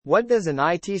What does an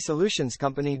IT solutions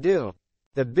company do?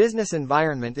 The business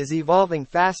environment is evolving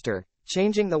faster,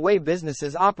 changing the way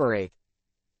businesses operate.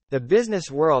 The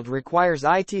business world requires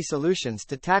IT solutions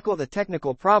to tackle the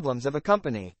technical problems of a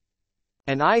company.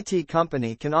 An IT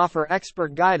company can offer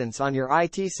expert guidance on your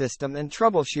IT system and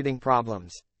troubleshooting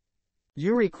problems.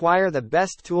 You require the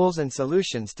best tools and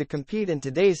solutions to compete in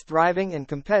today's thriving and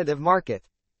competitive market.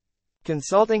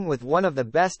 Consulting with one of the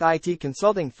best IT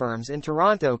consulting firms in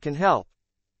Toronto can help.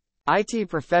 IT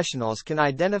professionals can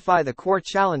identify the core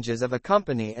challenges of a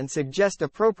company and suggest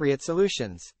appropriate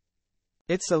solutions.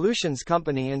 Its solutions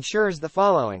company ensures the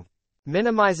following: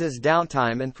 minimizes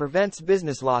downtime and prevents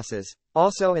business losses,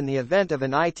 also in the event of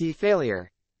an IT failure.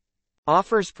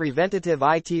 Offers preventative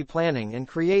IT planning and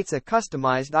creates a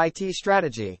customized IT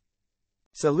strategy.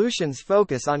 Solutions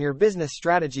focus on your business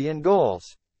strategy and goals.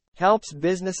 Helps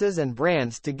businesses and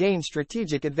brands to gain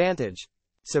strategic advantage.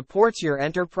 Supports your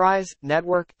enterprise,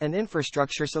 network, and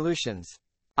infrastructure solutions.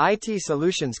 IT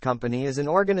Solutions Company is an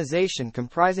organization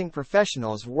comprising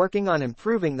professionals working on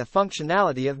improving the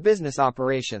functionality of business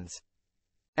operations.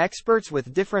 Experts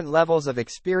with different levels of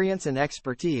experience and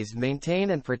expertise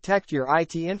maintain and protect your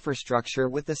IT infrastructure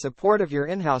with the support of your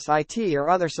in-house IT or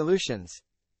other solutions.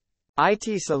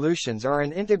 IT solutions are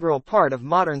an integral part of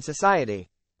modern society.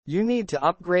 You need to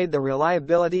upgrade the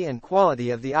reliability and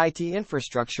quality of the IT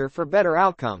infrastructure for better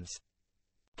outcomes.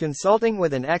 Consulting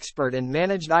with an expert in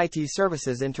managed IT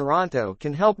services in Toronto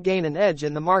can help gain an edge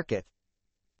in the market.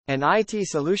 An IT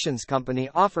solutions company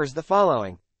offers the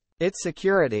following: its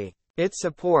security, its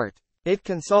support, its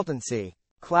consultancy,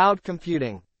 cloud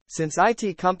computing. Since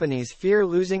IT companies fear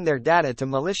losing their data to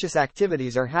malicious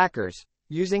activities or hackers,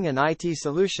 using an IT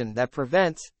solution that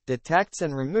prevents, detects,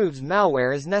 and removes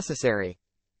malware is necessary.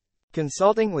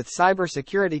 Consulting with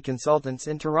cybersecurity consultants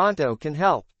in Toronto can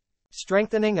help.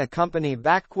 Strengthening a company's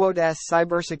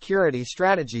cybersecurity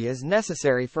strategy is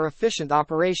necessary for efficient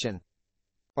operation.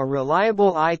 A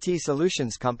reliable IT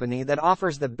solutions company that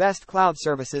offers the best cloud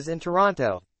services in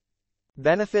Toronto.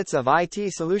 Benefits of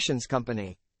IT solutions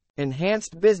company: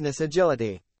 enhanced business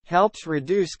agility, helps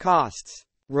reduce costs,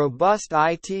 robust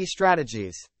IT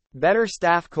strategies, better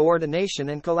staff coordination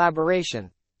and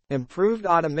collaboration, improved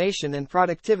automation and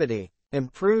productivity,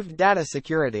 improved data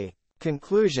security.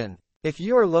 Conclusion: if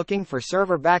you are looking for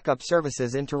server backup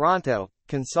services in Toronto,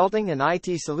 consulting an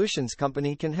IT solutions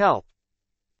company can help.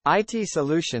 IT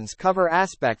solutions cover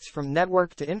aspects from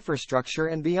network to infrastructure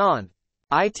and beyond.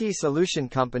 IT solution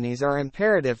companies are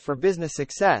imperative for business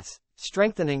success,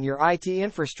 strengthening your IT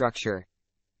infrastructure.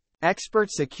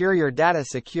 Experts secure your data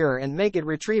secure and make it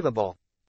retrievable.